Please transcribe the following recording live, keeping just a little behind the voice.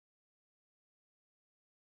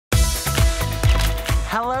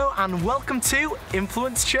Hello and welcome to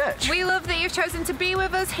Influence Church. We love that you've chosen to be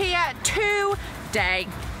with us here today.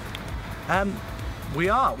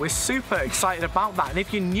 We're super excited about that, and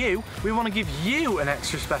if you're new, we want to give you an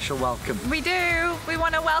extra special welcome. We do. We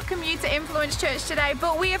want to welcome you to Influence Church today,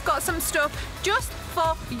 but we have got some stuff just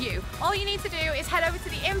for you. All you need to do is head over to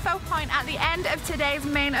the info point at the end of today's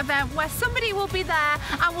main event, where somebody will be there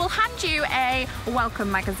and will hand you a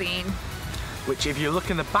welcome magazine, which if you look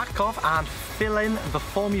in the back of and fill in the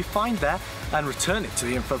form you find there and return it to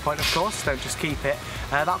the info point, of course, don't just keep it.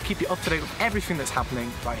 That'll keep you up to date with everything that's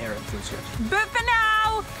happening right here at Influence Church. But for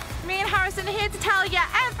now, me and Harrison are here to tell you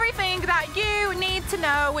everything that you need to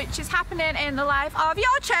know which is happening in the life of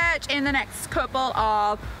your church in the next couple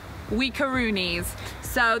of weekaroonies.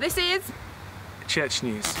 So this is Church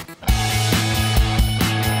News.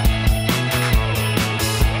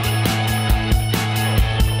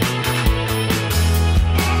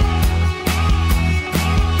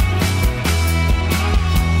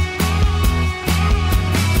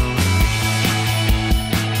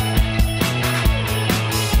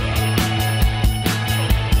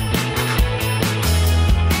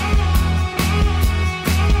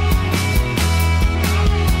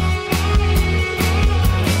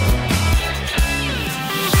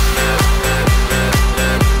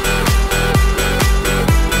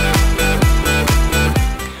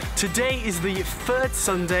 Today is the third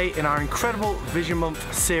Sunday in our incredible Vision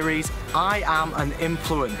Month series, I Am an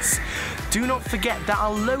Influence. Do not forget there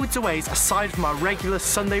are loads of ways aside from our regular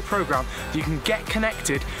Sunday programme that you can get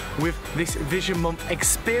connected with this Vision Month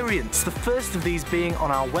experience. The first of these being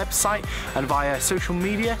on our website and via social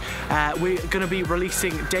media. We're going to be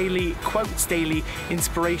releasing daily quotes, daily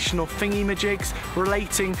inspirational thingy-majigs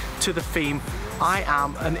relating to the theme, I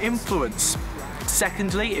Am an Influence.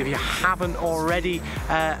 Secondly, if you haven't already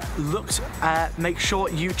looked, make sure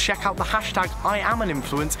you check out the hashtag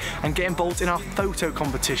 #IamAnInfluence and get involved in our photo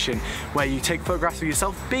competition, where you take photographs of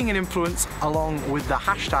yourself being an influence along with the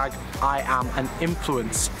hashtag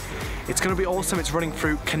 #IamAnInfluence. It's going to be awesome. It's running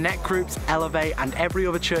through Connect groups, Elevate and every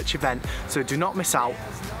other church event, so do not miss out.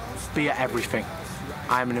 Be at everything.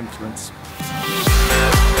 I am an influence.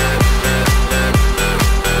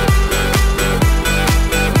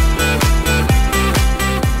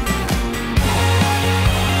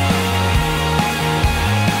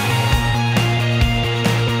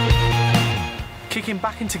 Kicking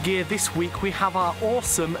back into gear this week, we have our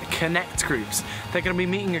awesome Connect groups. They're going to be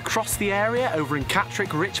meeting across the area over in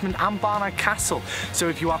Catterick, Richmond and Barnard Castle. So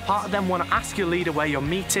if you are part of them, want to ask your leader where you're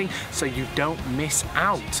meeting so you don't miss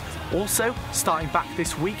out. Also, starting back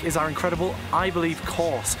this week is our incredible I Believe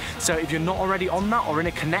course. So if you're not already on that or in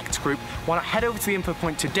a Connect group, why not head over to the info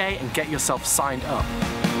point today and get yourself signed up.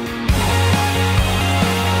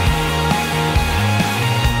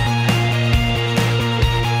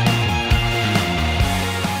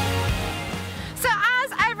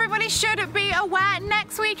 Should be aware,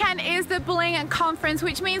 next weekend is the Bling Conference,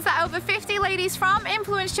 which means that over 50 ladies from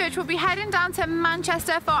Influence Church will be heading down to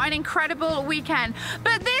Manchester for an incredible weekend.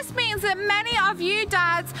 But this means that many of you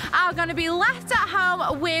dads are going to be left at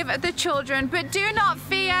home with the children. But do not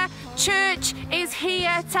fear, church is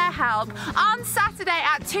here to help. On Saturday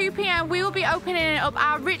at 2 p.m, we will be opening up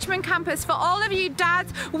our Richmond campus for all of you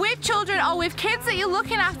dads with children or with kids that you're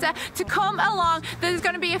looking after to come along. There's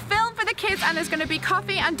going to be a film for the kids and there's going to be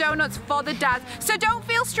coffee and donuts for the dads. So don't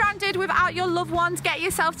feel stranded without your loved ones. Get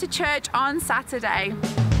yourself to church on Saturday.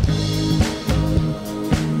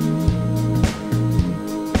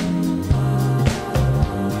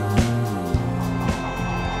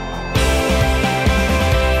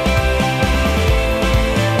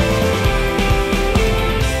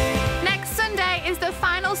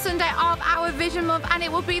 Vision Month, and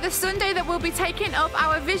it will be the Sunday that we'll be taking up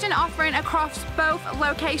our vision offering across both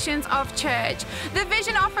locations of church. The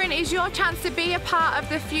vision offering is your chance to be a part of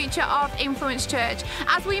the future of Influence Church.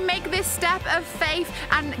 As we make this step of faith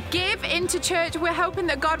and give into church, we're hoping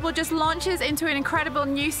that God will just launch us into an incredible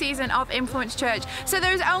new season of Influence Church. So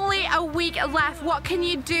there's only a week left. What can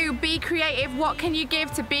you do? Be creative. What can you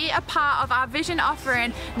give to be a part of our vision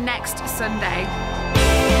offering next Sunday?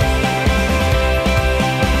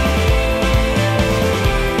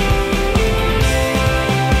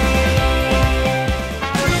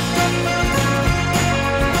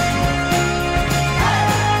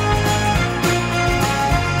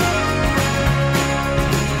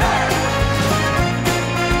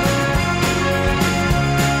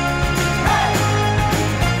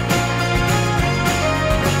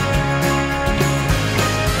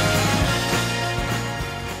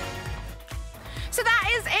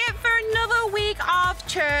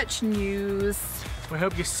 Church news. We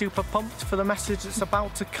hope you're super pumped for the message that's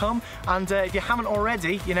about to come. And if you haven't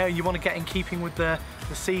already, you know, you want to get in keeping with the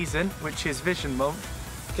season, which is Vision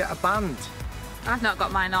Month, get a band. I've not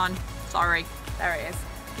got mine on. Sorry. There it is.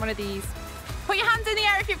 One of these. Put your hands in the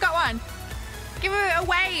air if you've got one. Give it a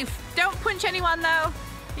wave. Don't punch anyone though.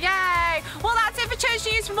 Yay! Well, that's it for church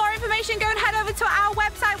news. For more information, go and head over to our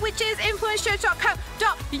website, which is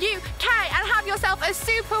influencechurch.co.uk, and have yourself a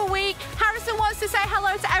super week. Harrison wants to say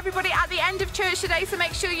hello to everybody at the end of church today, so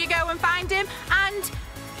make sure you go and find him. And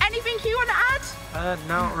anything you want to add?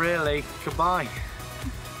 Not really. Goodbye.